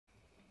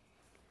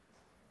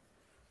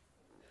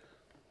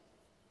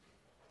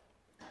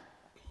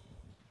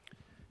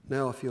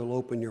Now, if you'll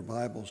open your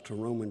Bibles to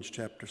Romans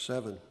chapter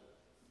 7.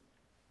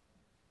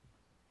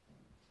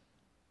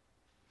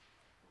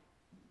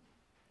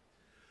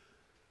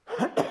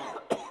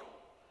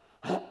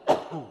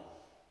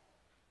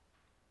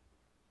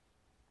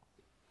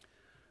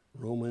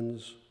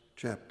 Romans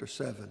chapter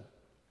 7.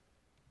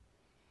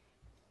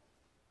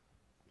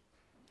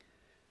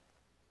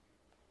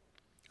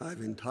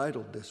 I've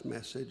entitled this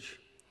message,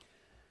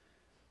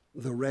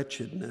 The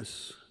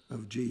Wretchedness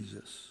of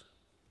Jesus.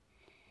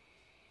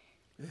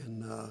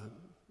 And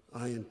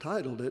I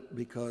entitled it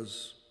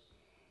because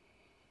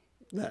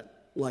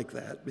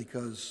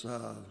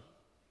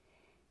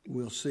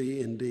we'll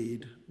see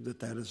indeed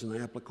that is an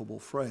applicable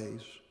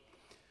phrase,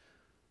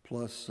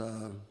 plus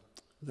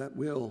that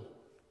will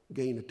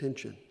gain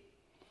attention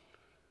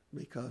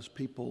because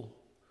people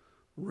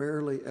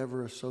rarely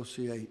ever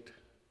associate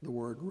the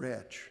word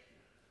wretch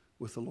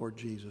with the Lord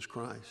Jesus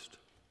Christ.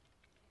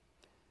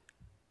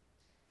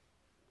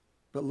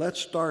 But let's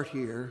start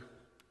here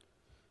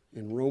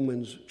in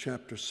Romans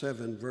chapter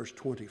 7, verse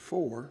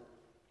 24.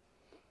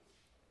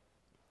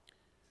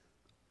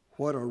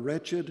 What a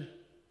wretched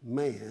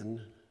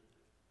man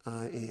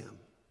I am.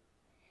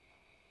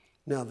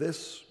 Now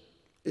this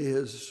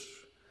is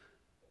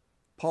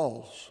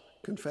Paul's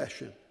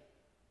confession.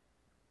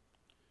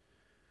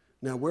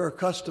 Now we're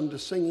accustomed to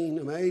singing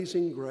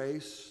Amazing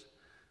Grace,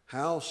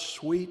 how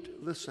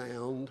sweet the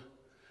sound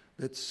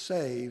that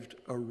saved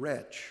a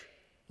wretch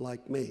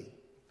like me.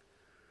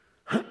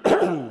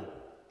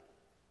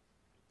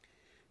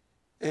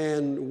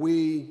 And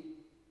we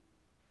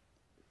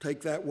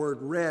take that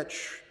word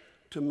wretch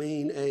to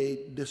mean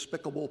a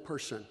despicable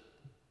person,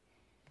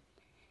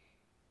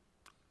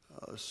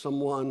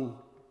 someone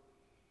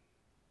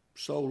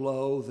so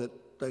low that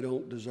they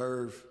don't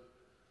deserve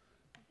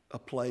a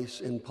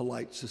place in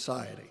polite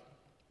society.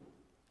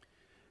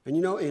 And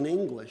you know, in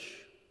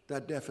English,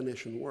 that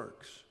definition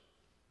works.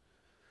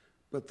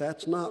 But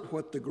that's not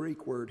what the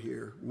Greek word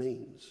here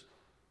means.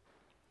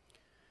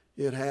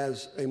 It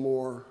has a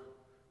more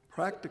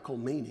practical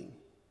meaning.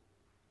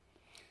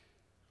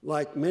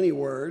 Like many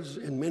words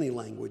in many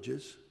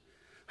languages,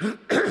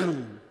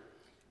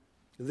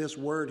 this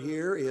word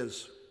here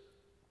is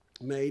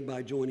made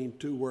by joining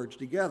two words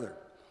together.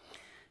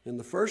 And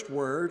the first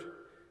word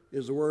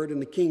is the word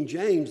in the King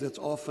James that's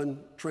often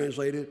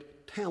translated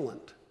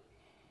talent.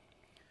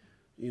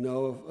 You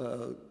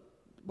know,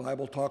 the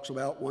Bible talks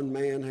about one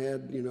man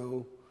had,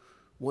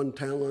 1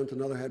 talent,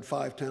 another had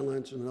 5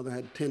 talents, and another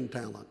had 10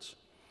 talents.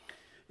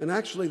 And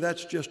actually,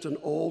 that's just an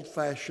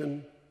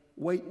old-fashioned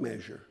weight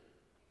measure.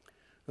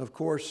 Of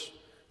course,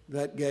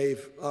 that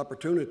gave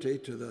opportunity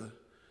to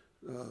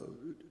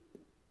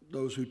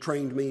those who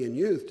trained me in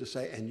youth to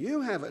say, and you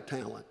have a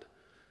talent,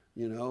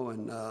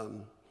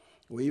 and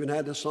we even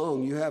had the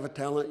song, you have a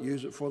talent,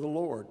 use it for the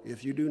Lord.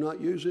 If you do not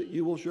use it,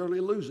 you will surely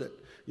lose it.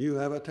 You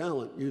have a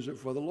talent, use it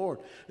for the Lord.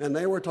 And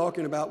they were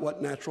talking about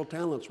what natural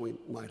talents we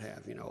might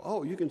have,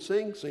 Oh, you can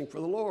sing for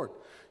the Lord.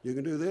 You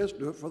can do this,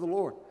 do it for the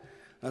Lord.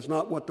 That's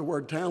not what the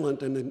word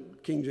talent in the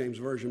King James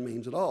Version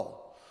means at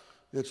all.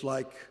 It's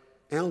like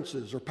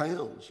ounces or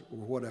pounds or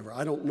whatever.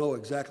 I don't know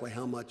exactly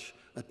how much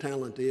a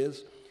talent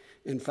is.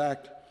 In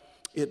fact,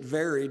 it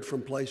varied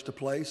from place to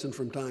place and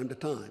from time to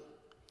time.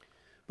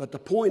 But the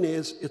point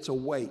is, it's a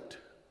weight.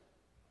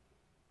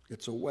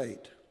 It's a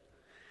weight.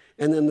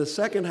 And then the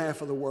second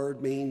half of the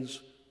word means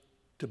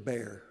to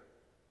bear.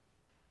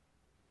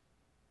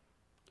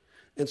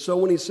 And so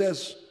when he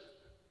says,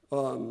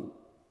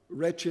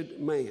 wretched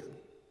man,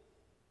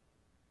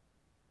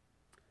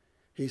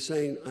 he's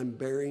saying, I'm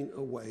bearing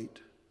a weight,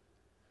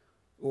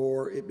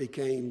 or it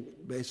became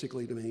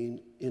basically to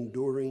mean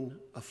enduring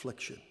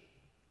affliction.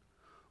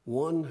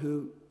 One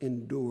who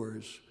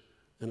endures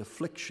an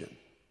affliction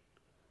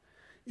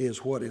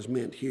is what is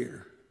meant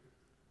here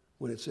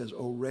when it says,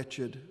 O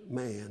wretched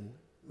man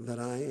that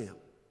I am.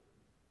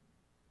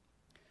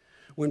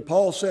 When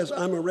Paul says,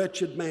 I'm a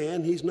wretched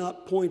man, he's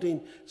not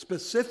pointing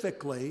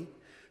specifically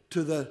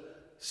to the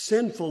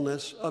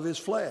sinfulness of his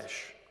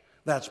flesh.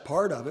 That's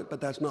part of it,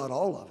 but that's not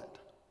all of it.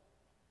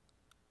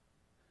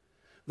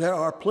 There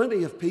are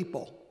plenty of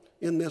people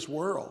in this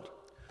world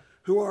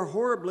who are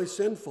horribly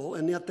sinful,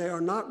 and yet they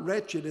are not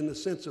wretched in the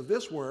sense of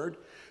this word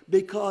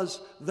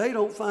because they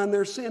don't find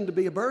their sin to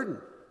be a burden.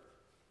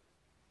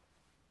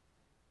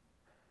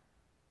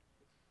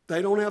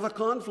 They don't have a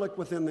conflict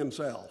within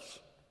themselves.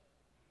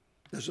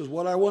 This is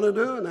what I want to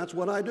do, and that's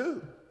what I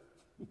do.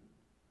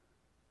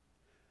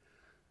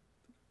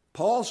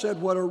 Paul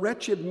said, what a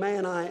wretched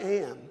man I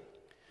am,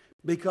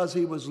 because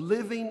he was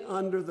living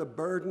under the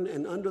burden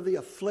and under the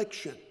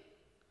affliction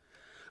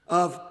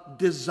of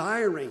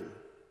desiring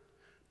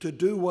to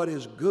do what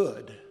is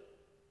good,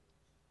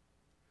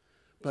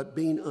 but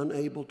being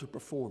unable to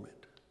perform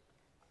it.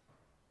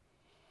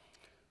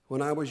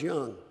 When I was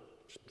young,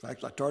 in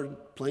fact, I started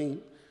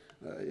playing,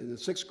 in the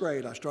 6th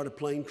grade, I started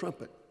playing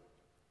trumpet.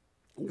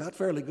 And got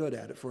fairly good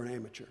at it for an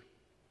amateur.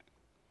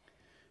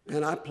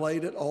 And I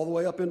played it all the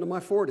way up into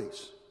my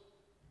 40s.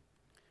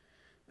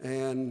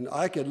 And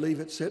I could leave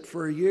it sit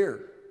for a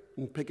year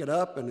and pick it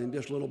up, and in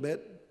just a little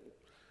bit,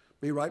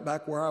 be right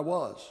back where I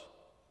was.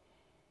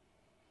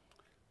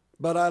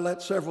 But I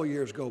let several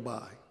years go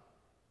by.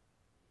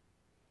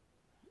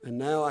 And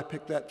now I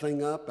pick that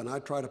thing up and I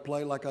try to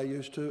play like I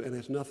used to, and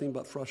it's nothing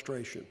but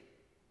frustration.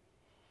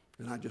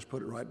 And I just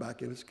put it right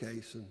back in its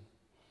case and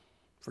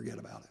forget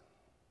about it.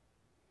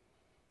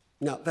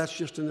 Now, that's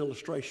just an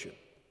illustration.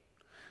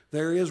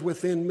 There is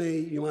within me,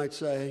 you might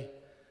say,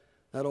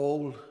 that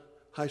old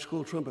high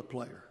school trumpet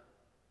player,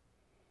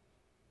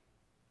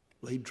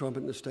 lead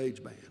trumpet in the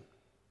stage band,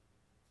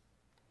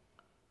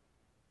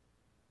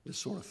 this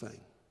sort of thing,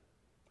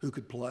 who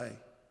could play.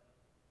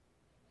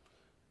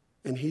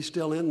 And he's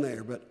still in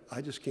there, but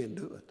I just can't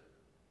do it.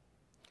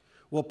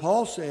 Well,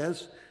 Paul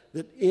says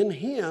that in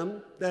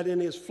him, that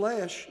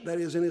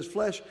is in his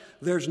flesh,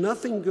 there's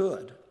nothing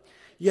good.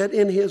 Yet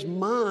in his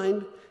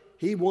mind,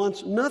 he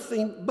wants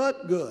nothing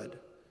but good.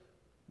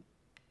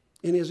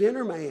 In his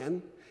inner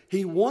man,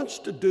 he wants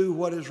to do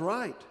what is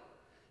right.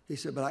 He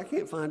said, but I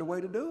can't find a way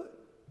to do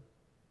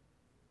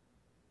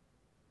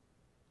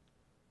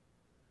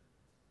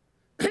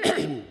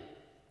it.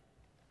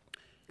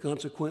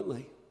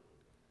 Consequently,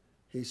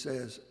 he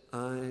says,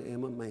 I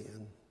am a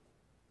man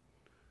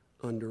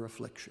under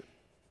affliction.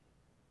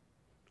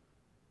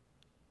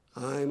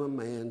 I am a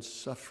man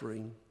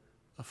suffering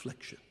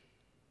affliction.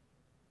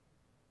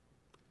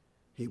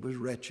 He was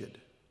wretched.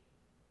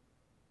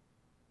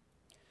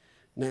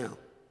 Now,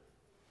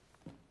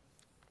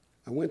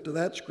 I went to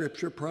that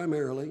scripture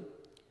primarily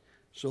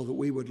so that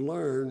we would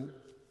learn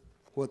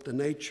what the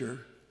nature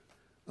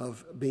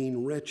of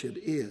being wretched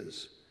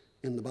is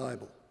in the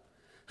Bible.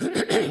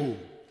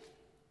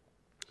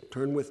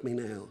 Turn with me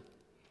now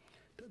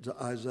to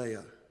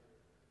Isaiah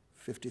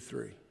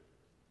 53.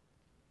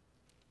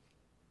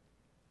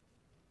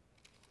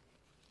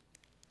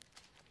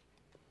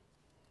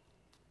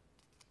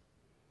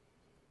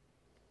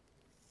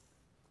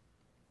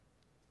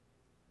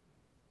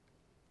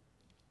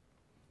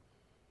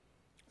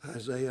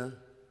 Isaiah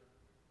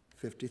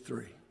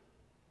 53.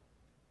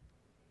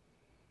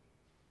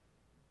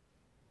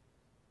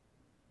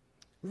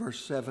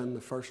 Verse 7,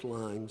 the first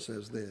line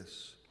says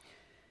this: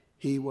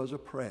 He was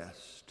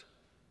oppressed,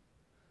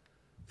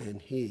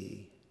 and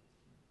he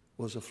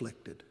was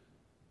afflicted.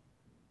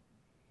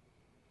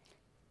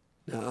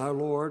 Now, our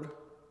Lord,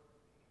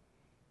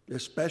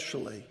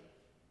 especially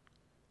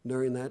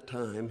during that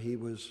time he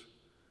was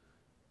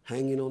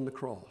hanging on the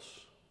cross,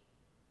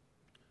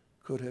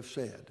 could have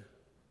said,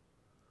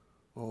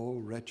 "Oh,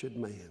 wretched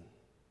man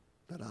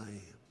that I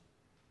am,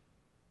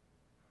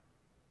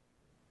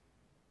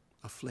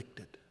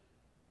 afflicted."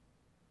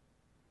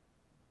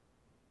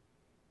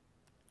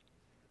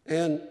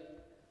 And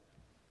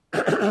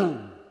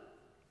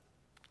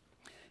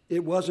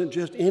it wasn't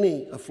just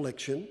any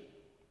affliction.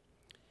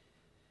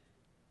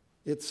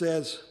 It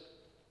says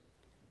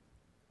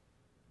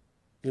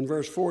in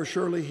verse 4,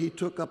 "Surely he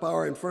took up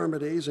our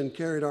infirmities and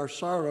carried our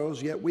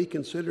sorrows, yet we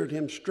considered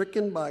him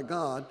stricken by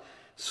God,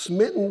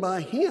 smitten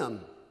by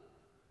him,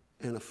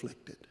 and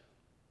afflicted."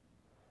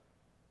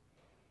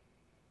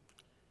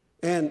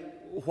 And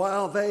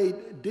while they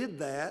did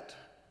that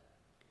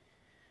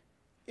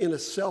in a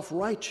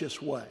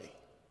self-righteous way,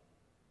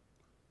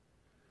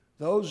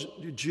 those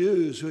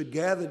Jews who had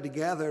gathered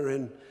together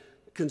and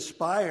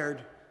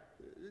conspired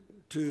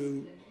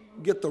to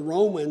get the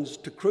Romans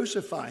to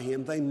crucify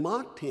him, they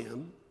mocked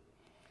him,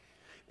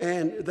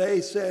 and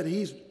they said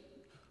he's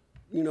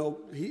getting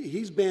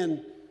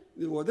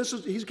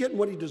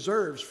what he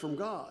deserves from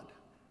God.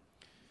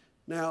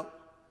 Now,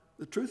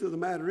 the truth of the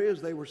matter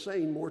is they were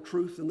saying more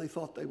truth than they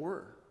thought they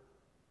were.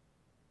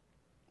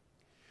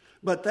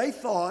 But they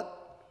thought,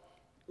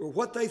 or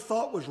what they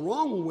thought was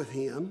wrong with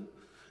him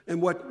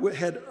and what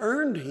had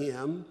earned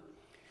him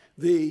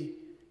the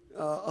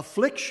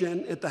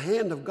affliction at the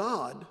hand of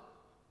God,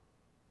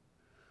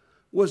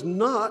 was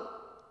not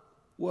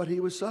what he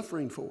was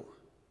suffering for.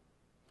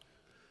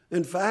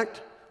 In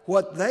fact,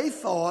 what they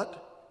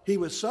thought he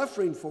was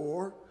suffering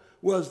for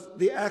was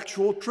the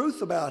actual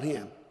truth about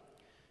him.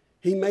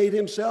 He made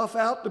himself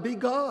out to be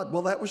God.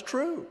 Well, that was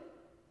true.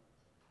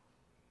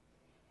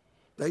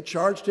 They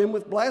charged him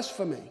with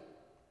blasphemy.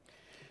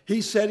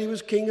 He said he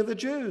was king of the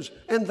Jews,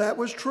 and that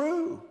was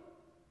true.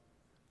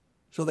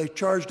 So they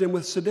charged him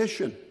with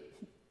sedition.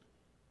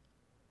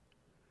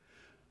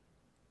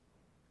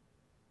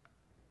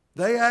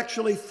 They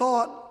actually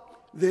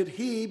thought that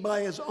he,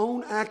 by his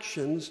own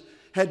actions,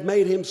 had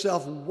made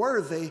himself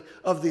worthy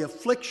of the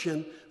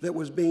affliction that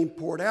was being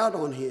poured out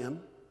on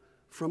him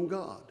from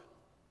God.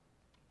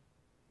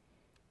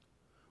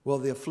 Well,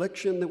 the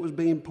affliction that was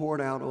being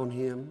poured out on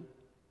him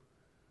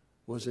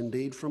was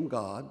indeed from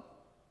God.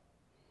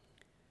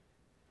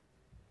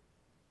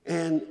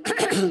 And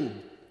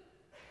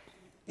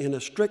in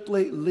a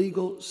strictly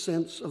legal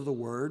sense of the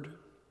word,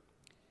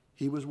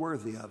 he was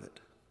worthy of it.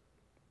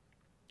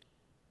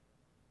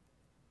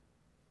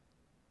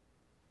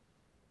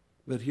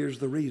 But here's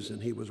the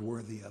reason he was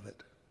worthy of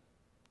it.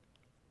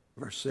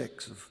 Verse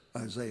 6 of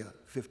Isaiah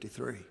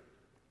 53.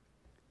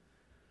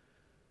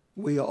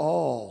 We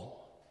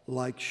all,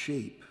 like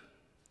sheep,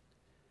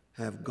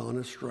 have gone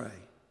astray.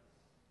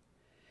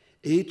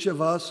 Each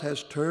of us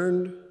has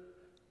turned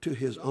to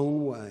his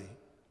own way,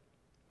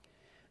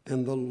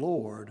 and the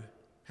Lord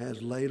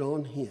has laid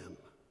on him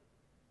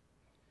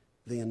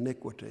the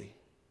iniquity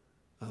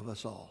of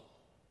us all.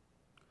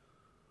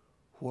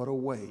 What a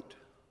weight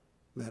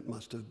that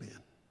must have been.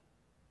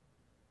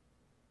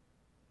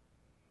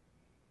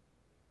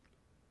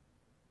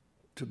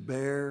 To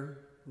bear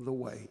the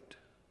weight,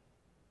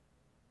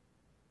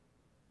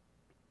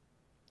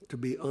 to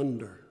be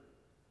under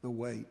the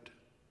weight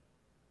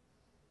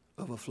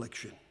of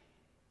affliction.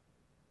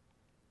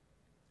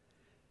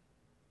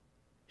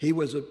 He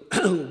was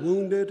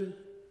wounded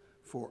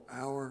for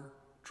our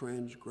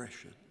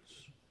transgressions,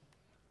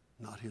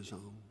 not his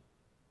own.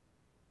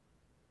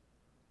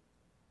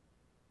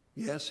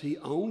 Yes, he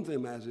owned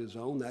them as his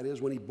own. That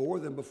is, when he bore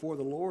them before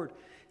the Lord,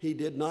 he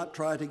did not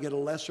try to get a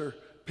lesser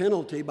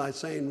penalty by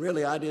saying,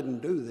 really, I didn't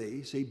do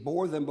these. He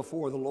bore them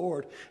before the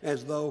Lord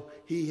as though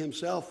he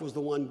himself was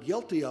the one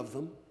guilty of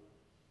them.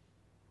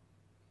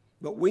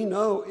 But we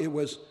know it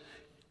was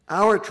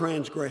our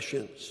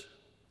transgressions,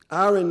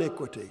 our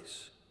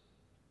iniquities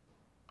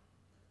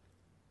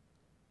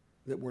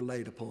that were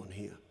laid upon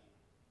him.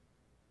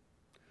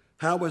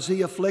 How was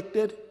he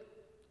afflicted?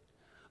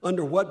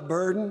 Under what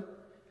burden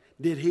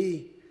did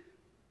he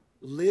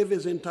live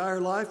his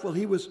entire life? Well,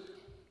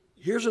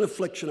 here's an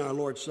affliction our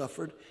Lord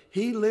suffered.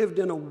 He lived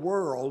in a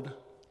world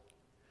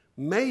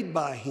made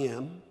by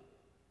him,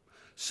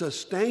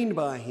 sustained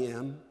by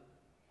him,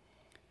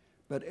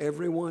 but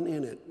everyone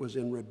in it was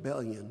in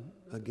rebellion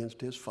against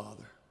his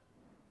Father.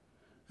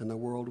 And the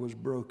world was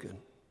broken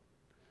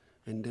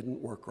and didn't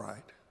work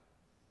right.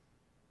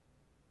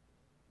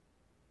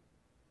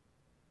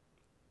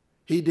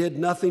 He did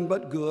nothing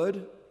but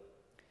good,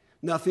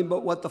 nothing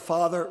but what the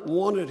Father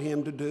wanted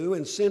him to do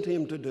and sent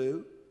him to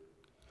do.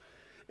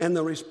 And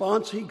the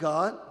response he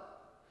got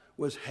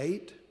was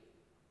hate,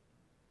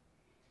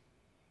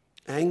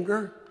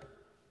 anger,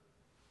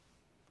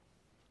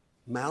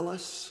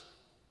 malice.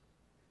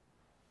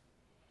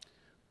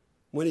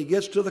 When he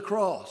gets to the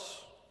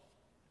cross,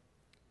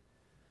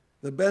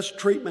 the best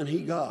treatment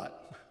he got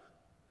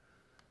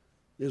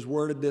is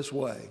worded this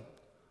way: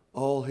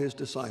 all his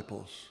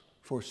disciples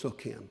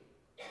forsook him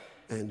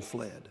and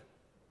fled.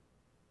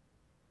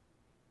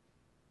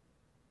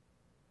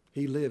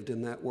 He lived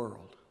in that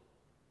world.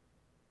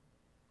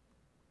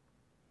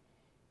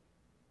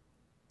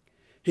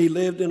 He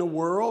lived in a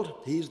world,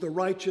 he's the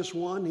righteous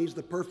one, he's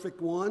the perfect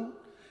one,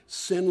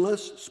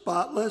 sinless,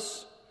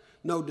 spotless,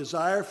 no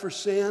desire for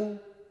sin,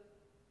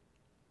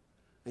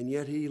 and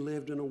yet he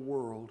lived in a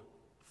world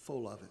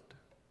full of it.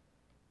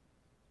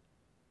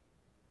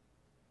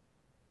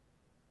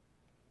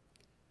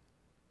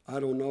 I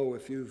don't know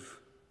if you've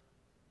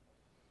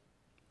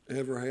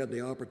ever had the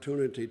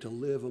opportunity to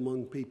live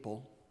among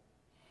people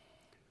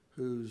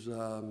whose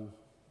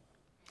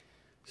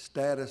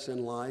status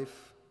in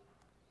life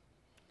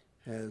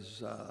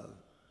has, I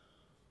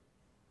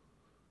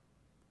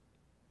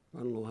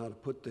don't know how to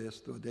put this,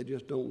 though they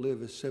just don't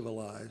live as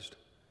civilized,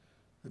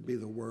 would be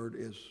the word,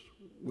 as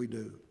we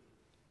do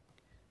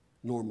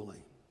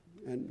normally.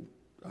 And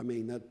I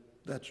mean,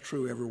 that's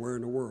true everywhere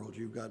in the world.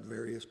 You've got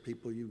various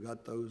people. You've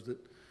got those that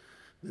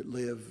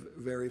live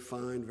very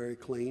fine, very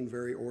clean,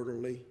 very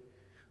orderly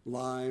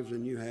lives,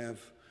 and you have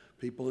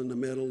people in the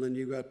middle, and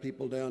you've got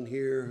people down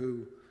here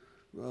who,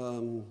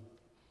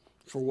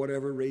 for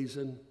whatever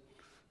reason,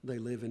 they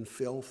live in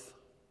filth.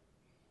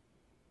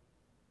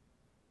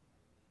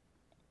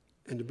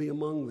 And to be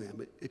among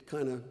them, it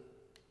kind of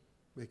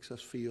makes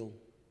us feel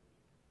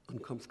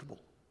uncomfortable.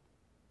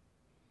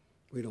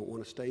 We don't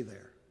want to stay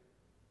there.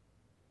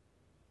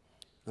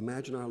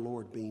 Imagine our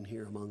Lord being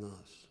here among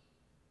us.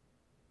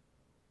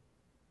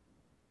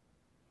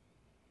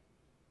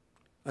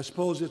 I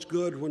suppose it's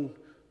good when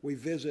we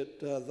visit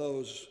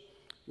those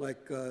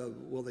like,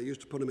 they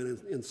used to put them in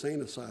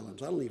insane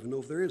asylums. I don't even know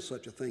if there is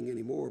such a thing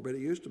anymore, but it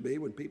used to be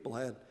when people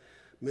had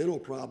mental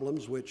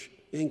problems which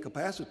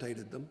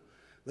incapacitated them,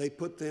 they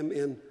put them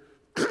in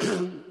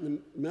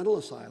mental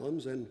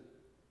asylums and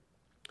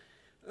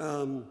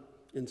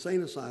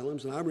insane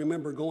asylums. And I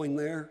remember going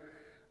there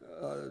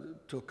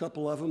to a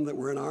couple of them that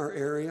were in our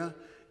area,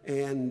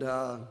 and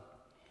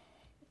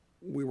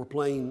we were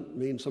playing,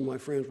 me and some of my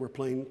friends were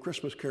playing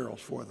Christmas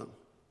carols for them.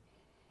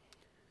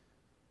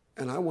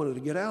 And I wanted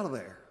to get out of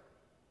there.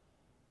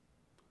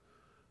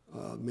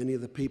 Many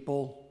of the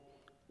people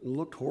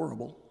looked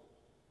horrible.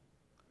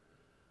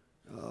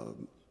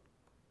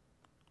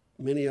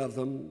 Many of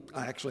them,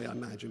 I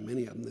imagine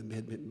many of them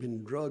had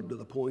been drugged to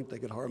the point they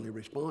could hardly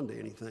respond to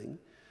anything,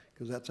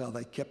 because that's how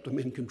they kept them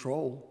in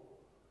control.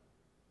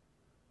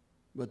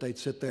 But they'd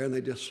sit there and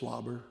they'd just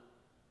slobber.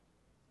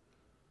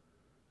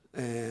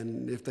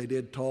 And if they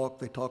did talk,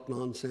 they talked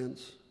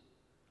nonsense.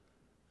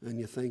 And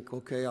you think,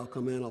 okay, I'll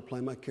come in, I'll play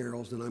my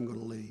carols, then I'm going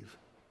to leave.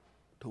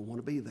 Don't want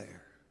to be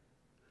there.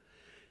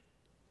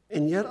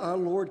 And yet our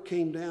Lord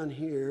came down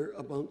here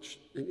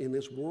in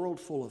this world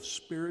full of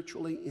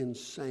spiritually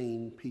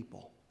insane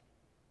people.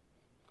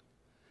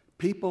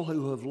 People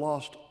who have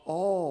lost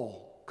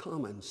all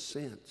common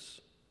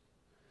sense.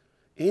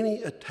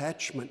 any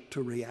attachment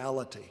to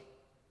reality.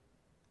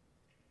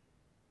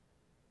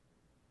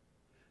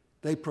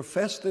 They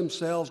profess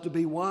themselves to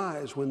be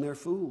wise when they're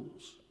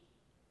fools.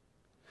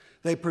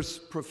 They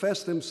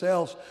profess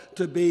themselves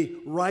to be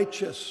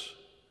righteous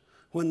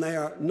when they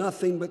are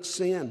nothing but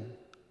sin.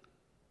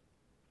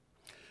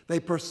 They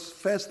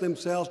profess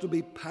themselves to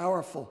be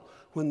powerful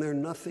when they're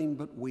nothing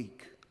but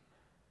weak.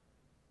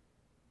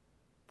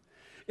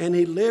 And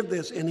he lived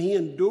this, and he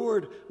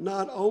endured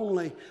not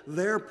only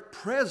their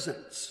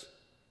presence,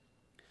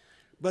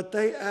 but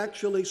they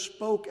actually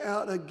spoke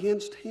out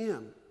against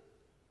him.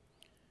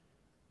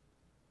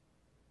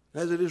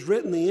 As it is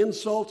written, the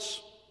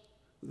insults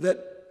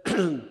that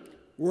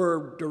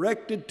were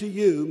directed to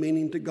you,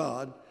 meaning to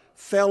God,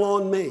 fell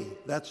on me.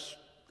 That's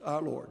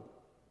our Lord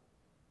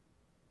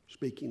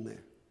speaking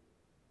there.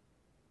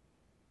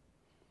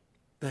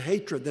 The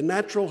hatred, the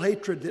natural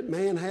hatred that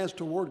man has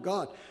toward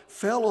God,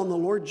 fell on the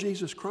Lord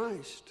Jesus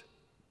Christ.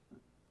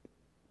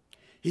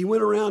 He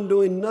went around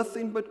doing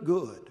nothing but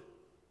good,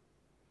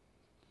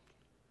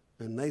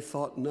 and they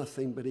thought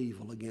nothing but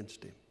evil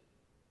against him.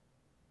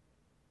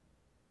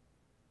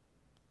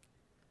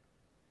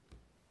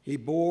 He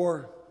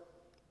bore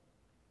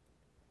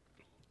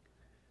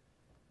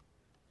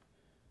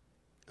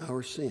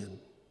our sin,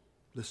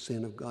 the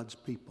sin of God's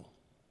people.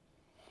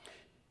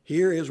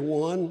 Here is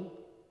one,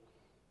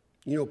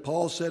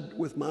 Paul said,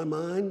 with my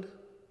mind,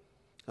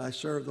 I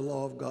serve the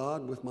law of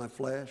God, with my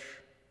flesh,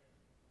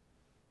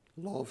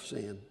 the law of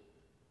sin.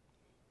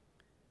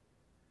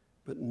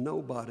 But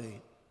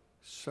nobody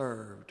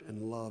served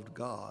and loved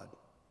God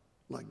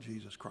like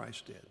Jesus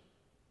Christ did.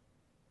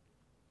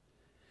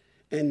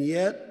 And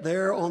yet,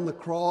 there on the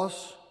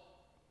cross,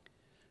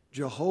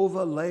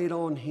 Jehovah laid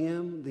on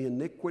him the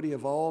iniquity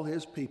of all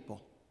his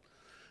people.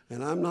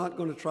 And I'm not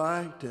going to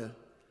try to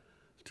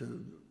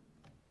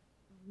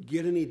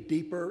get any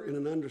deeper in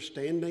an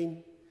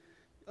understanding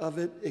of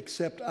it,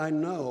 except I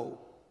know,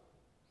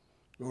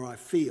 or I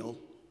feel,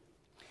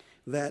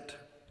 that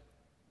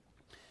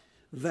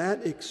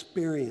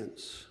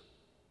experience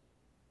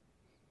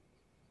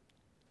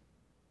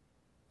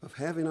of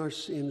having our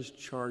sins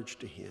charged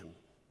to him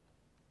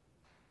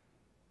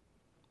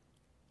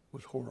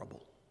was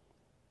horrible.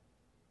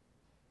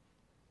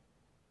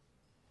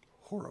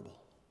 Horrible.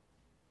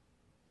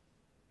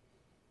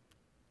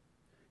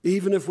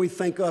 Even if we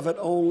think of it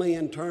only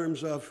in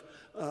terms of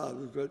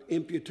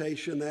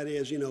imputation, that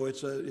is,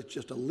 it's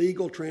just a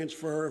legal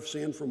transfer of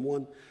sin from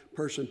one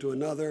person to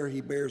another.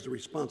 He bears the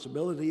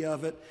responsibility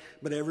of it,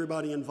 but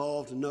everybody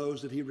involved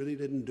knows that he really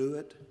didn't do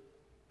it.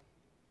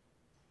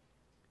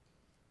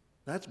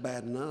 That's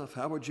bad enough.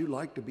 How would you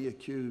like to be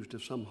accused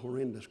of some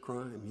horrendous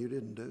crime you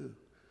didn't do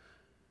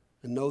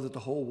and know that the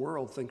whole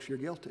world thinks you're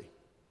guilty?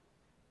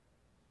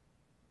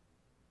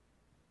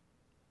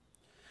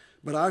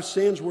 But our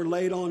sins were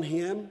laid on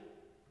him,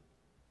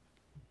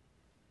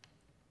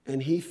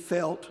 and he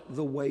felt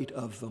the weight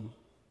of them.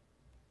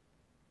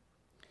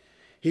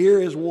 Here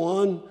is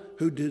one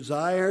who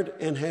desired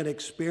and had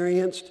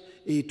experienced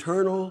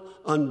eternal,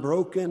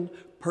 unbroken,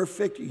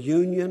 perfect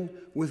union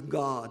with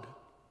God.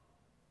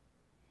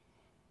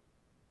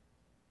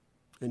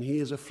 And he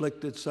is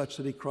afflicted such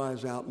that he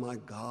cries out, my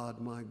God,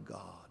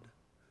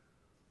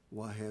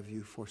 why have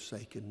you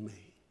forsaken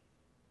me?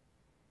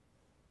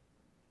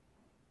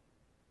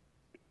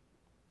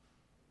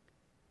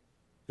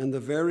 And the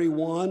very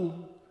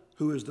one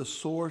who is the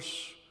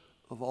source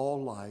of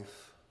all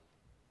life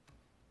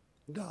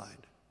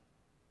died.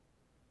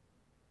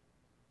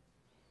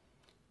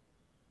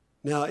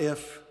 Now,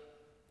 if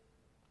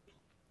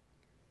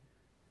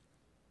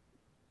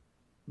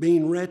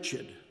being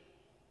wretched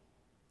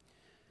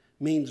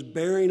means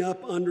bearing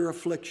up under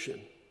affliction,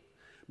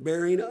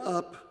 bearing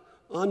up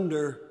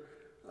under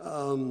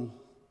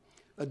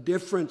a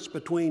difference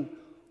between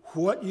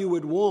what you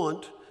would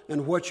want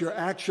and what you're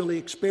actually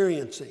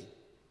experiencing,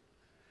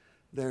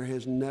 there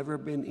has never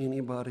been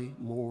anybody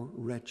more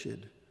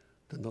wretched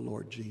than the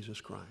Lord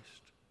Jesus Christ.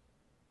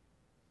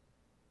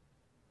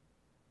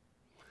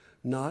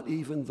 Not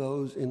even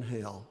those in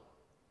hell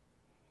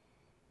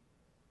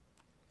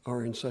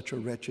are in such a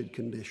wretched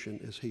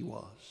condition as he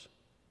was.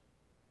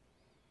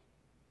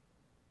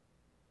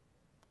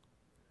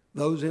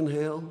 Those in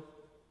hell,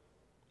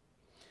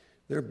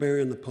 they're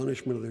bearing the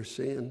punishment of their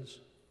sins.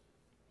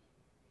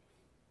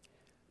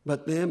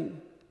 But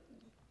them,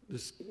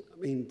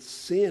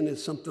 sin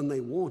is something they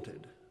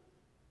wanted.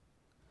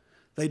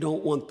 They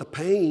don't want the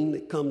pain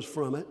that comes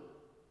from it.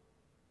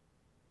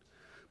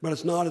 But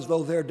it's not as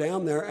though they're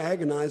down there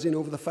agonizing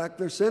over the fact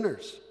they're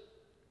sinners.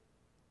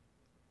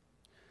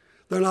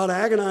 They're not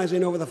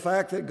agonizing over the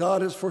fact that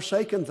God has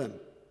forsaken them.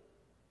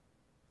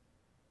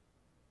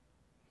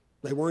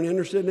 They weren't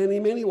interested in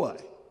him anyway.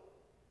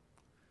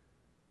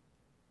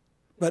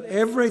 But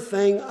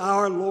everything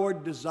our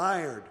Lord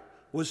desired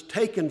was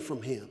taken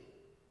from him.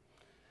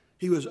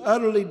 He was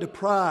utterly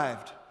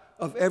deprived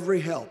of every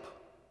help.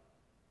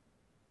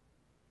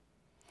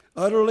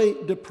 Utterly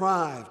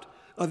deprived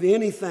of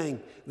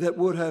anything that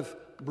would have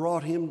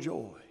brought him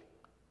joy.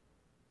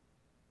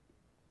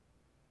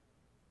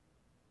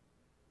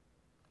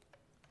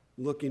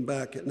 looking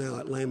back now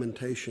at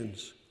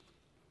Lamentations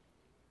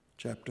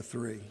chapter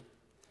 3.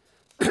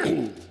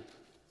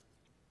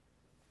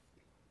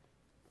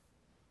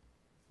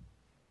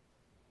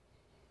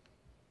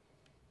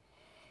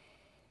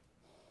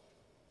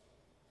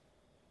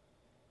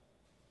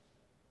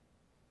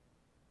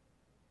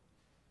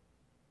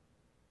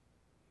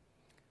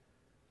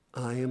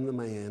 I am the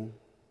man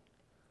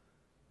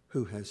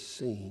who has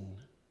seen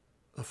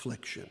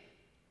affliction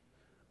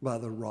by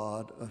the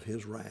rod of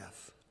his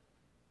wrath.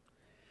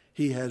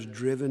 He has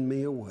driven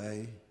me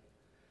away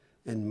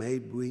and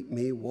made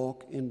me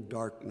walk in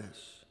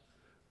darkness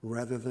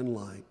rather than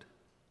light.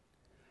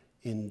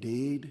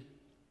 Indeed,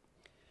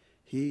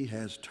 he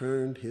has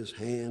turned his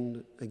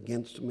hand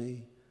against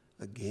me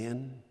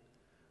again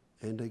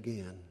and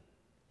again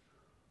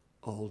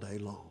all day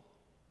long.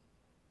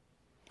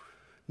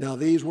 Now,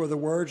 these were the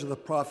words of the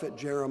prophet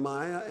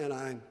Jeremiah, and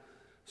I'm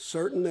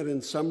certain that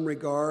in some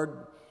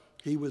regard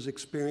he was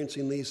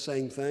experiencing these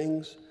same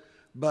things,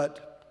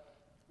 but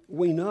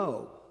we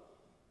know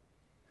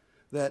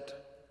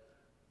that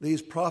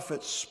these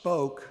prophets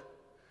spoke,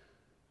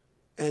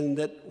 and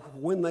that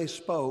when they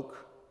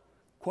spoke,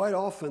 quite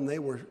often they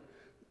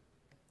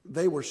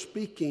were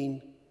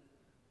speaking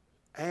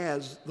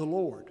as the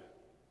Lord.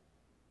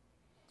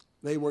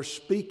 They were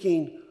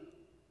speaking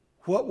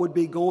what would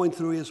be going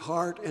through his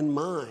heart and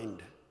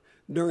mind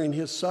during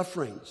his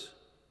sufferings.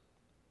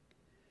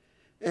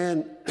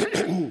 And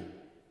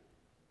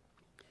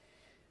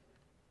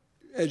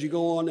as you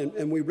go on,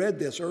 and we read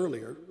this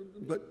earlier,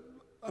 but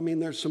I mean,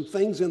 there's some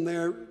things in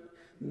there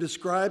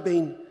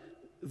describing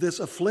this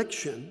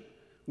affliction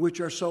which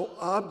are so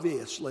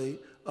obviously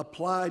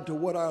applied to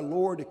what our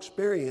Lord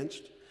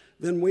experienced,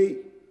 then we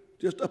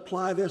just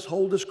apply this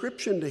whole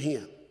description to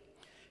him.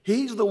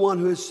 He's the one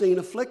who has seen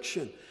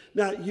affliction.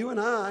 Now, you and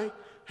I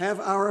have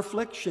our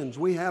afflictions.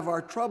 We have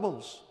our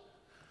troubles.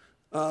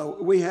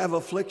 We have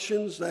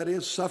afflictions, that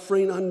is,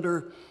 suffering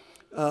under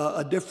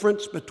a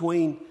difference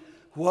between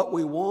what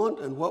we want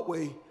and what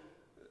we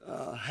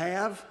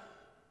have.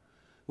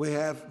 We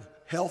have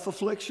health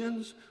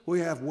afflictions.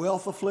 We have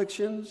wealth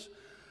afflictions.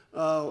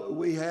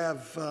 We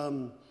have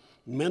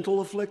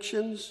mental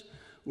afflictions.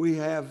 We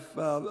have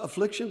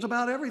afflictions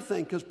about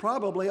everything, because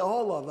probably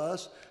all of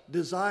us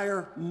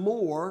desire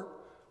more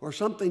or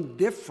something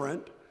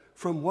different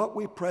from what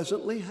we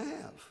presently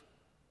have.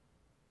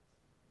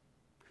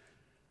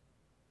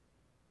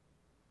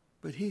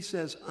 But he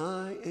says,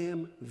 I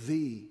am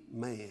the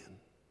man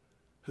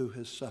who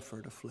has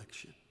suffered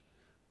affliction.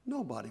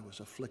 Nobody was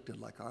afflicted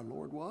like our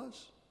Lord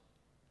was.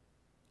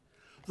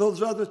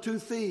 Those other two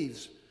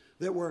thieves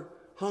that were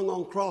hung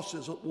on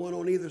crosses, one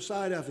on either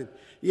side of him.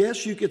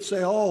 Yes, you could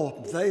say,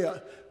 oh,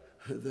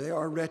 they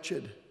are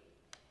wretched.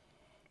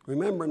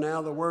 Remember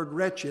now, the word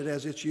wretched,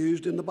 as it's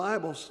used in the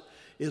Bible,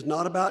 is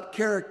not about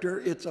character,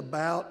 it's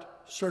about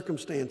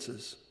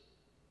circumstances.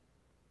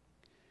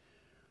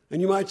 And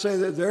you might say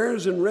that they're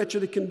as in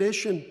wretched a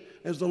condition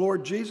as the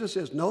Lord Jesus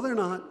is. No, they're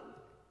not.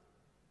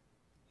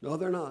 No,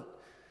 they're not.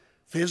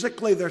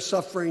 Physically, they're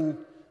suffering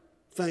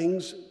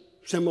things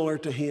similar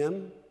to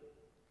him.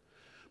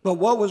 But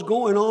what was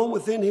going on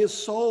within his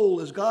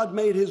soul as God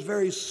made his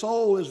very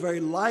soul, his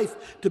very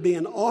life, to be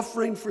an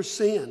offering for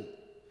sin,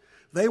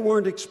 they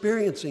weren't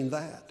experiencing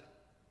that.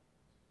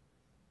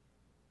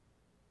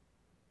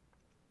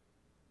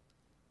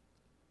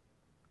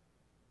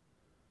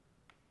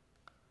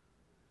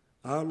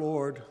 Our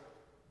Lord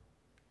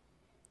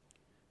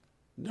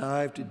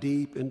dived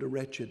deep into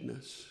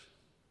wretchedness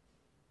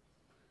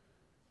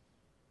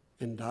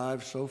and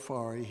dived so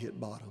far he hit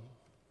bottom.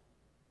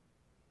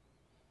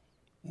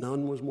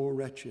 None was more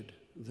wretched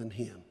than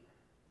him.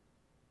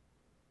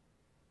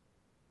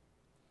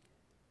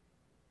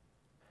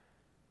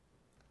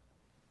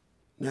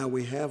 Now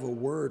we have a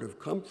word of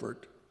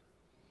comfort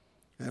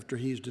after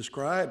he's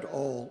described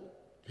all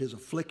his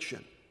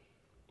affliction.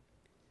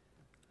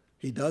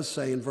 He does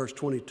say in verse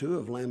 22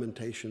 of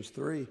Lamentations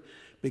 3,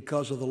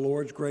 because of the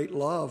Lord's great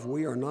love,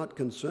 we are not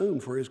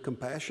consumed, for his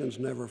compassions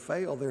never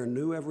fail. They are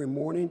new every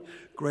morning.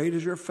 Great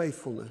is your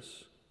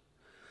faithfulness.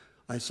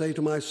 I say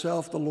to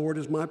myself, the Lord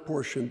is my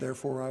portion,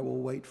 therefore I will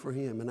wait for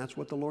him. And that's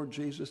what the Lord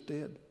Jesus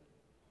did.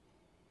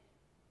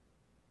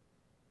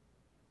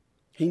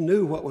 He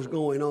knew what was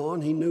going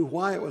on. He knew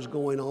why it was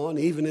going on.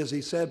 Even as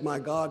he said, my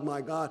God,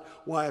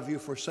 why have you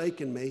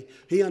forsaken me?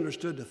 He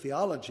understood the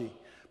theology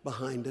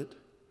behind it.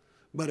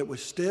 But it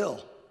was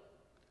still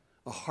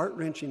a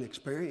heart-wrenching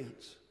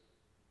experience.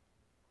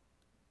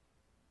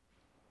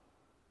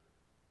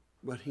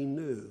 But he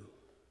knew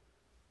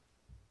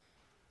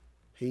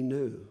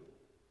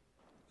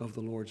of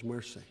the Lord's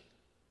mercy.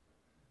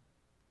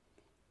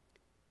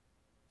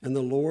 And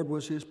the Lord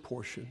was his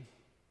portion.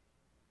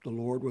 The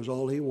Lord was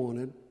all he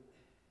wanted,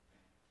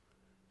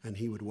 and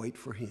he would wait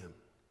for him.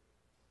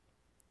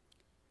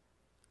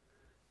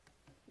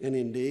 And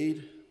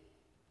indeed,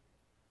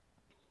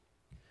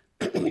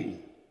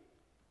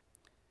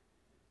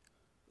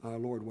 our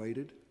Lord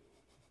waited,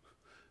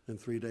 and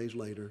 3 days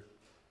later,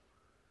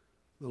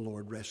 the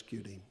Lord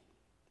rescued him,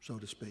 so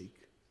to speak,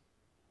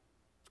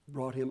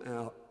 brought him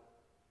out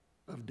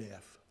of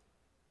death,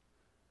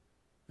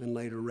 and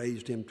later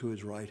raised him to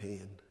his right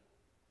hand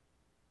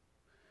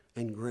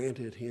and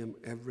granted him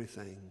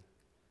everything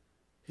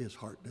his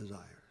heart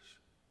desires.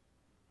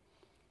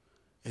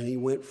 And he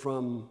went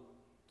from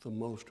the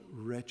most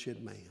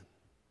wretched man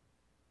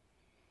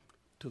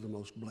to the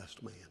most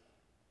blessed man.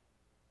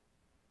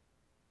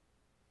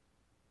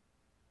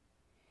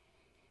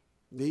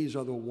 These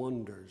are the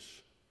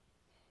wonders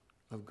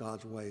of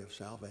God's way of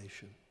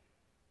salvation.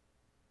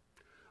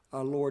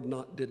 Our Lord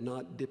did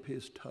not dip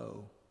his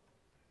toe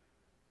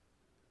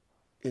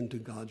into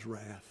God's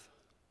wrath.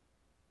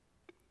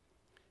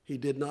 He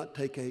did not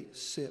take a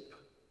sip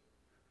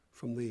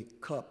from the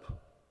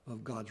cup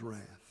of God's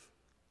wrath.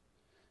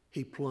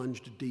 He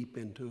plunged deep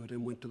into it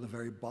and went to the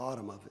very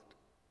bottom of it.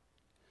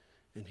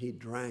 And he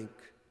drank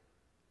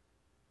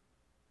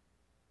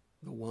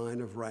the wine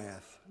of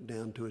wrath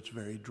down to its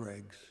very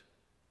dregs.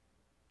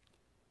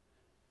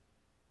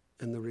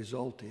 And the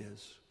result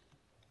is,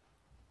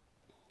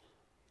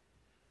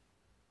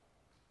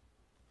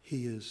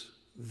 he is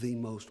the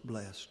most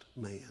blessed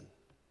man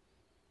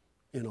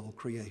in all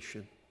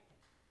creation.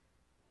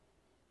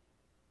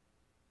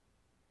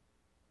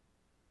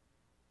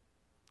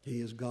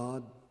 He is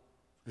God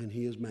and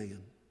he is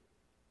man.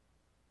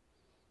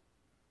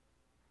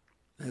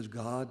 As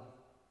God,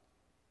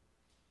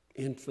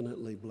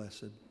 infinitely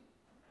blessed,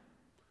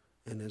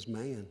 and as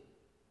man,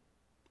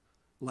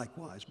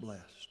 likewise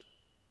blessed.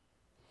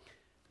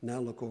 Now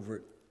look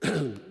over at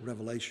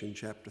Revelation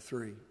chapter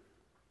 3.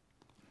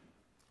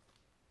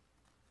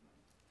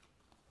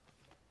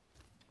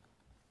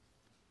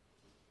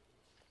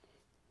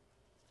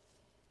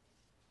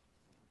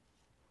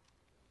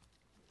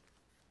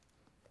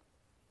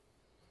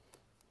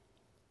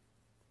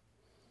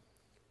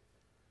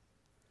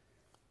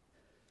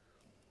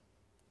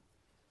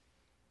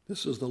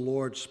 This is the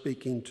Lord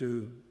speaking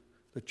to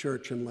the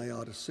church in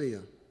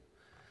Laodicea.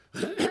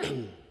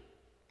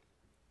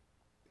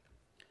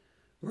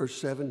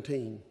 Verse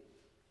 17,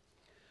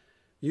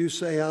 you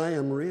say, I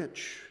am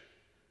rich,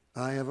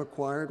 I have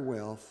acquired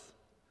wealth,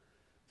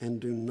 and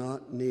do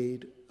not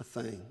need a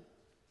thing.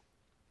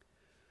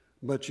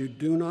 But you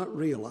do not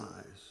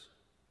realize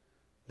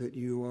that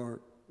you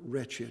are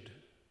wretched,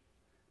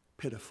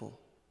 pitiful,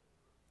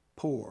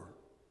 poor,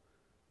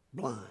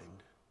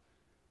 blind,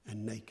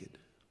 and naked.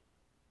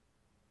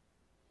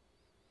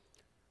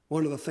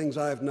 One of the things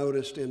I've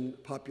noticed in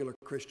popular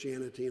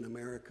Christianity in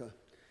America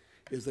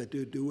is they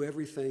do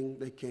everything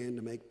they can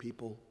to make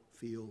people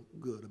feel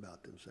good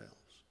about themselves.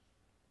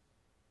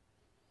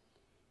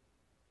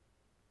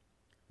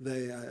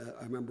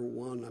 I remember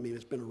one,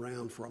 it's been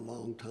around for a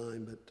long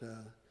time, but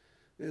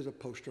there's a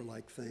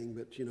poster-like thing,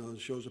 but, it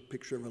shows a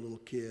picture of a little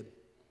kid.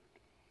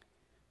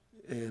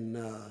 And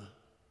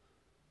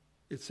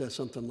it says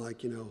something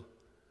like,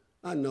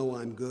 I know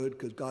I'm good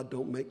because God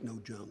don't make no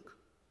junk.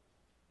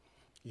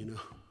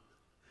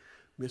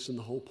 Missing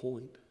the whole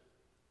point.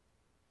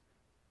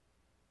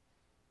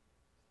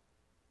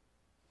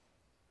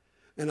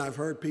 And I've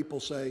heard people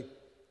say,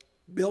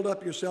 build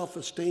up your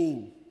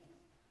self-esteem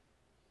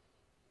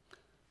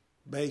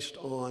based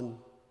on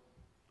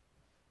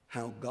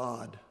how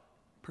God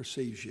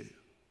perceives you.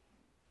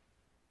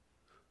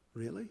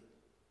 Really?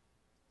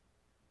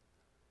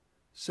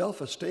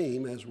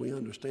 Self-esteem, as we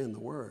understand the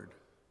word,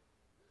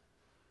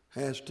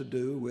 has to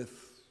do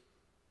with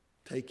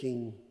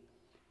taking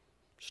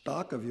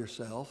stock of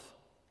yourself,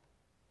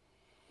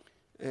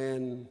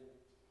 and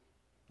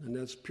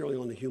that's purely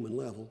on the human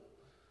level,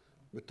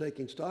 but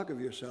taking stock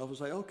of yourself and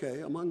say,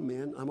 okay, among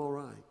men, I'm all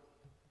right.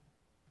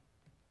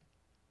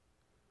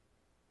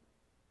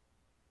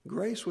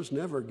 Grace was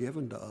never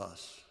given to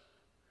us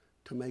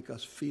to make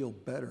us feel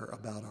better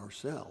about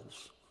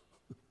ourselves.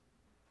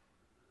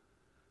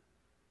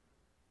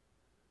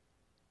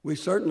 We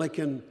certainly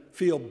can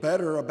feel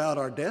better about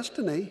our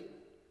destiny.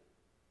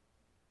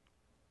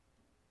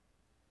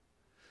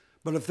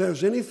 But if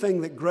there's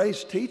anything that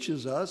grace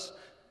teaches us,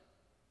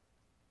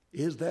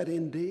 is that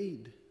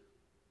indeed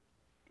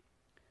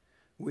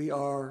we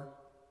are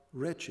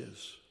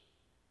wretches.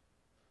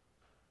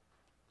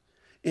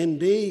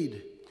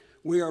 Indeed,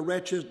 we are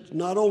wretches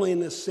not only in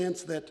the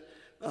sense that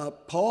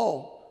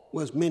Paul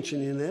was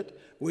mentioning it,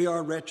 we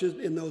are wretched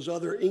in those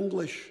other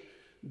English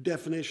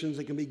definitions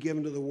that can be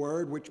given to the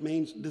word, which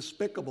means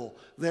despicable.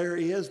 There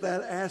is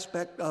that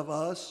aspect of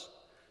us,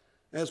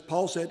 as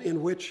Paul said,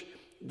 in which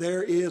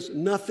there is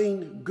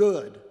nothing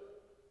good,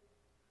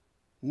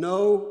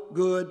 no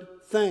good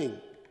thing.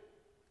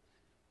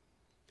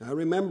 I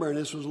remember, and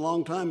this was a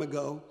long time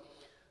ago,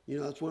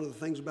 that's one of the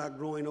things about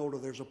growing older.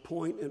 There's a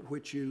point at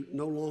which you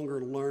no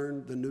longer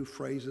learn the new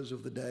phrases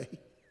of the day.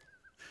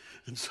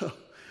 And so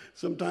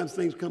sometimes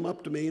things come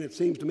up to me, and it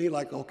seems to me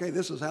like, okay,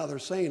 this is how they're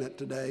saying it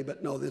today,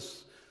 but no,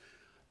 this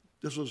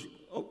was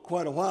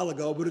quite a while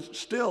ago, but it's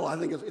still, I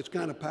think it's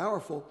kind of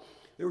powerful.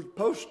 There was a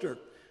poster.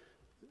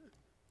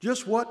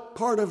 Just what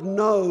part of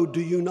no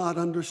do you not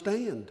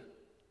understand?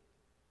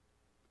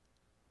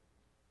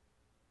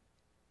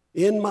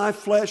 In my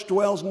flesh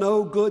dwells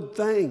no good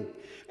thing,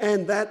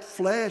 and that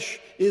flesh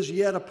is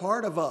yet a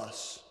part of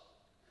us.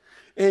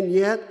 And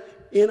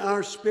yet in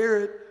our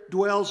spirit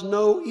dwells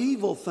no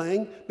evil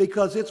thing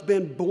because it's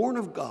been born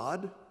of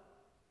God.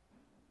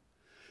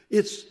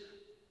 It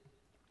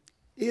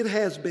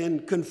has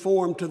been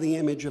conformed to the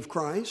image of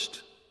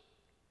Christ.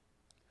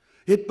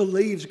 It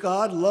believes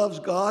God, loves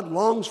God,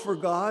 longs for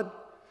God,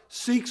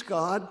 seeks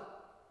God.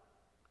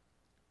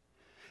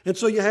 And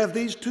so you have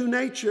these two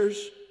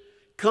natures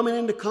coming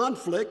into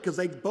conflict because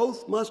they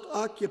both must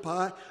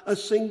occupy a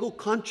single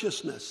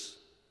consciousness.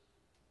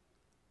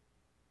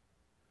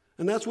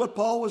 And that's what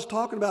Paul was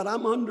talking about.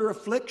 I'm under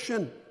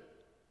affliction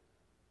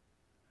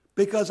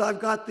because I've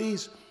got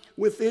these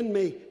within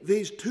me,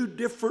 these two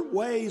different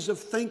ways of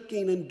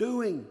thinking and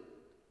doing.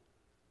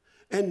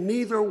 And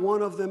neither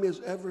one of them is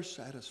ever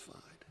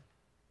satisfied.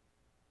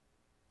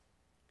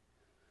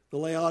 The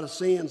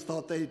Laodiceans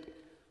thought they'd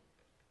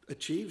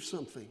achieved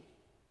something.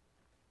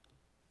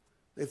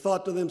 They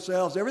thought to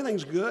themselves,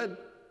 everything's good,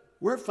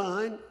 we're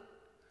fine.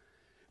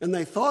 And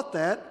they thought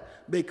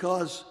that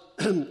because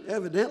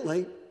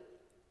evidently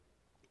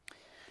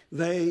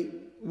they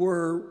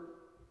were,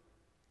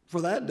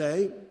 for that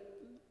day,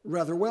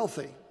 rather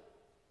wealthy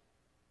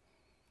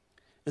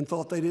and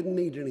thought they didn't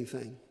need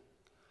anything.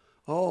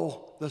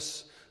 Oh,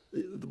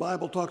 the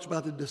Bible talks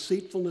about the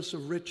deceitfulness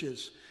of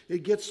riches.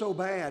 It gets so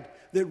bad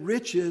that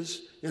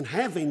riches and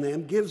having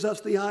them gives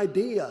us the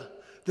idea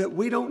that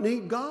we don't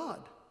need God.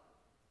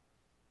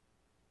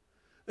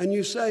 And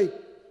you say,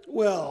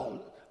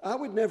 well, I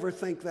would never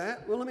think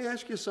that. Well, let me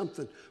ask you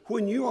something.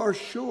 When you are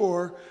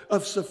sure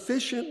of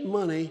sufficient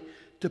money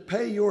to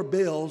pay your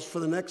bills for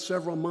the next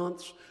several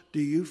months,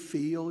 do you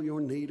feel your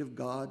need of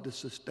God to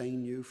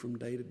sustain you from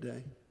day to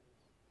day?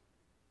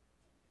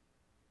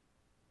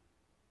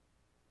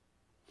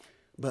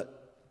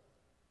 But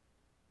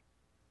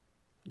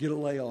get a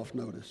layoff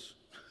notice,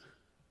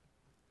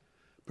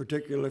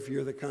 particularly if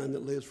you're the kind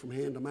that lives from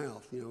hand to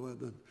mouth. You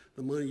know,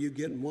 the money you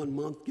get in 1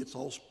 month gets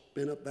all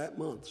spent up that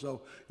month.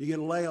 So you get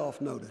a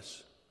layoff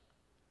notice.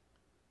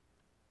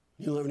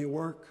 You don't have any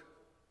work.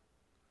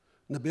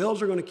 And the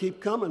bills are going to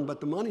keep coming, but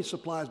the money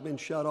supply has been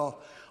shut off.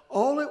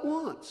 All at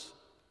once,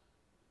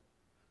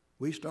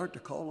 we start to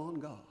call on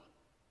God.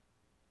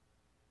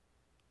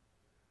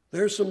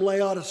 There's some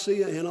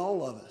Laodicea in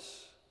all of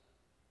us.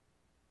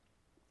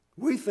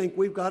 We think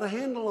we've got a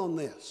handle on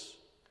this.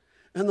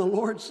 And the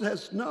Lord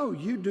says, no,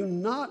 you do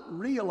not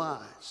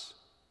realize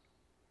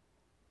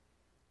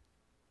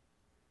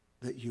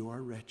that you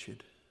are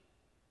wretched,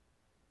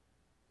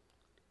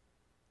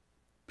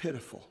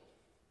 pitiful,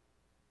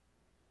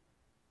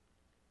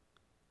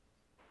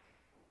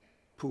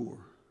 poor,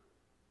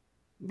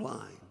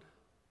 blind,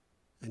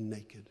 and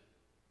naked.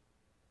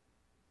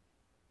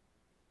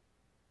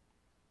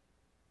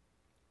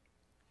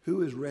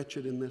 Who is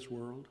wretched in this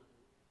world?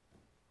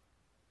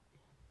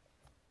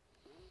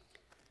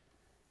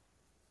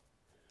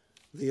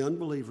 The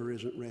unbeliever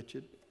isn't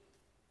wretched.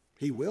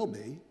 He will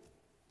be.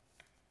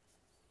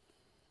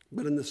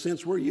 But in the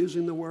sense we're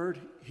using the word,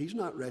 he's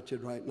not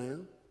wretched right now.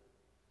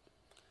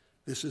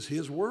 This is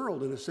his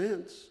world in a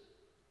sense.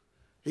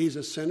 He's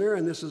a sinner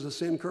and this is a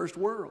sin-cursed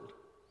world.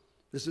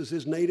 This is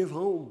his native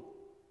home.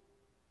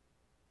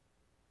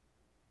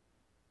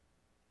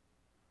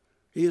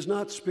 He is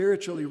not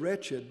spiritually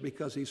wretched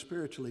because he's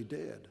spiritually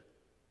dead.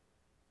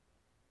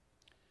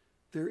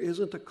 There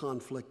isn't a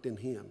conflict in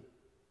him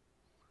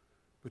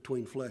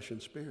between flesh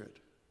and spirit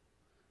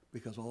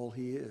because all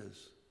he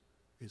is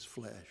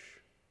flesh.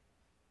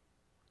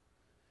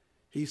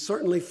 He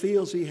certainly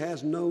feels he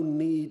has no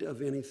need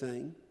of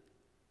anything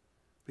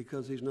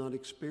because he's not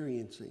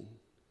experiencing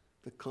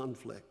the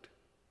conflict.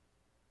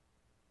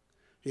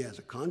 He has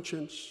a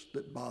conscience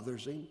that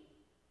bothers him,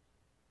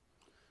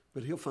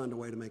 but he'll find a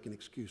way to make an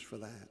excuse for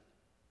that.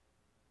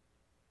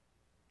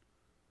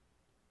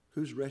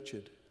 Who's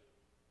wretched?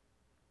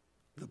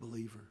 The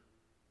believer.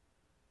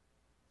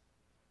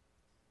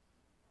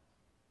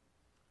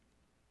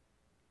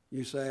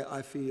 You say,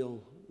 I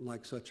feel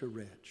like such a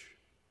wretch.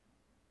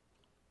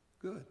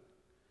 Good.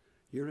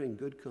 You're in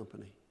good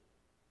company.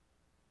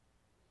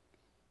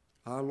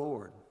 Our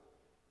Lord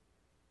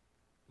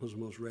was the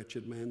most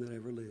wretched man that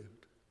ever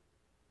lived.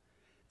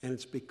 And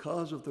it's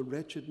because of the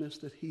wretchedness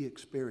that he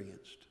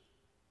experienced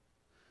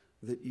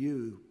that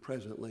you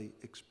presently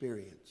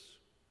experience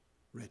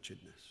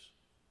wretchedness.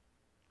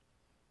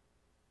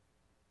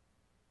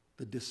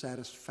 The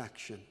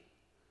dissatisfaction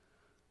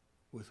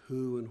with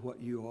who and what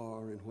you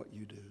are and what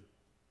you do.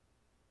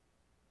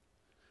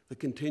 The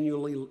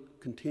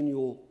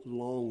continual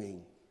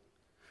longing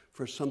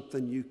for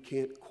something you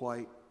can't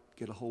quite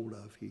get a hold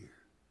of here.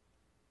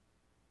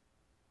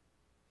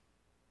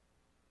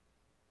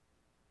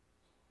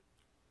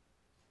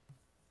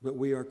 But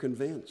we are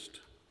convinced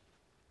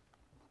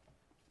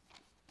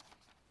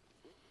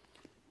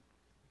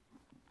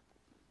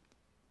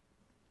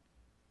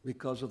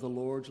because of the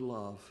Lord's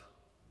love,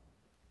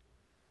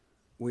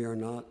 we are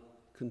not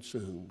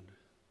consumed.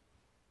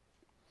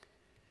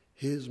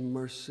 His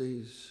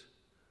mercies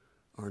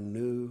are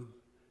new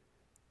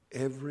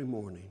every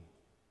morning.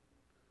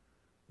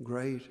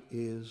 Great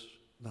is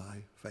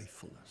thy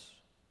faithfulness.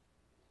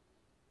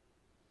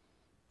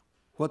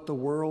 What the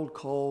world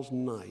calls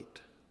night,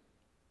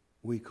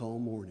 we call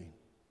morning.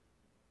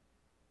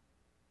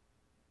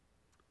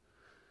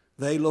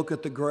 They look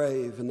at the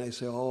grave and they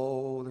say,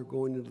 oh, they're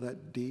going into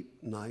that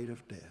deep night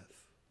of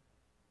death.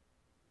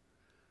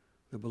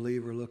 The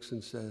believer looks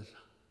and says,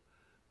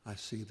 I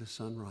see the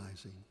sun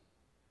rising.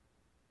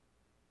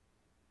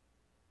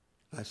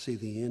 I see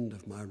the end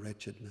of my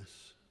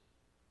wretchedness.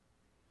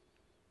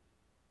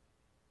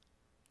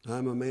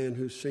 I'm a man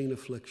who's seen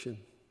affliction,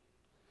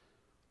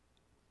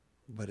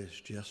 but it's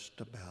just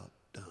about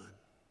done.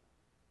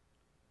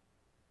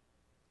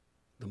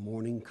 The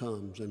morning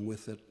comes, and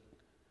with it,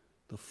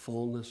 the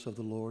fullness of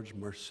the Lord's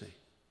mercy.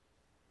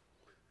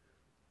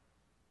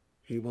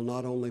 He will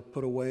not only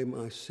put away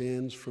my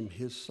sins from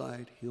his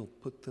sight, he'll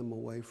put them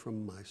away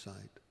from my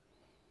sight.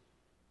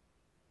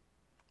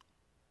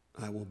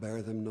 I will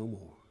bear them no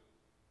more.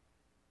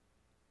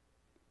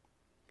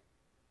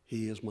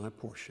 He is my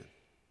portion.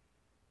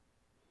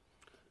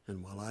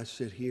 And while I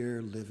sit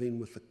here living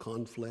with the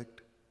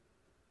conflict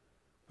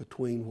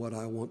between what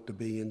I want to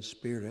be in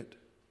spirit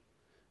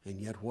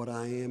and yet what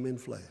I am in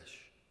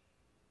flesh,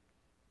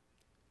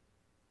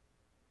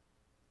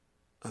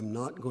 I'm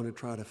not going to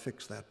try to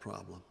fix that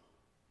problem.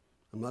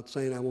 I'm not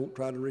saying I won't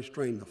try to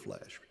restrain the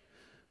flesh,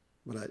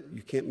 but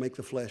you can't make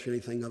the flesh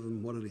anything other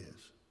than what it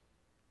is.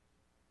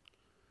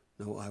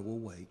 No, I will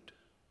wait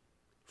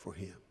for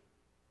him.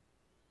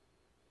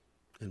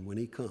 And when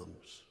he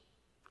comes,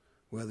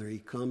 whether he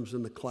comes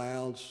in the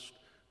clouds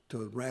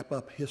to wrap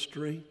up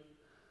history,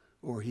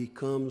 or he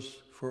comes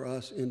for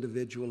us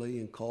individually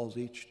and calls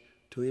each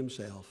to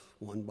himself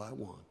one by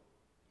one,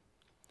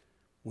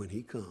 when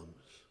he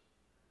comes,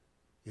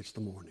 it's the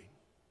morning.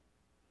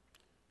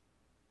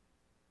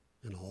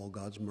 And all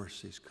God's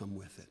mercies come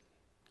with it.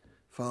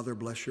 Father,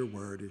 bless your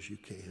word as you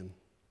can,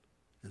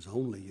 as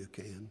only you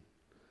can.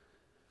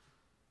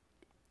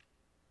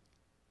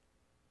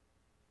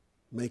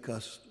 Make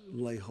us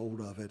lay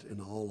hold of it in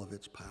all of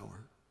its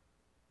power.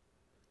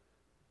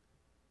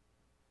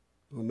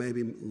 Or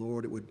maybe,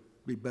 Lord, it would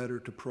be better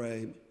to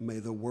pray, may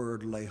the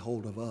word lay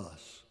hold of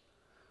us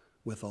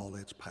with all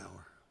its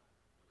power.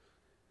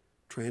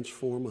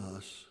 Transform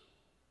us.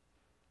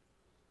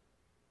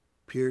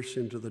 Pierce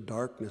into the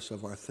darkness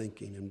of our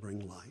thinking and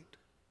bring light.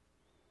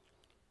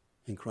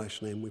 In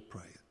Christ's name we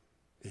pray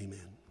it.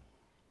 Amen.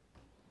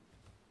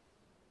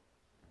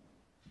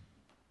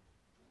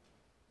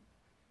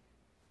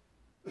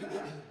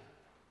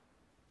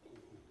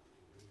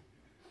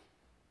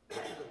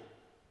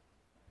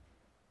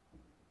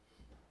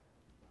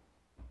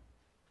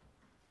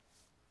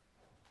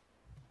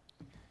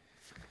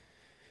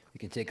 You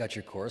can take out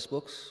your chorus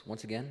books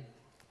once again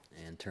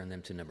and turn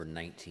them to number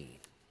 19.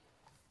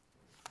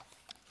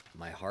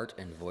 My heart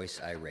and voice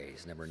I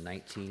raise, number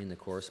 19 in the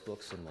chorus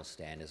books, and we'll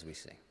stand as we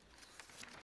sing.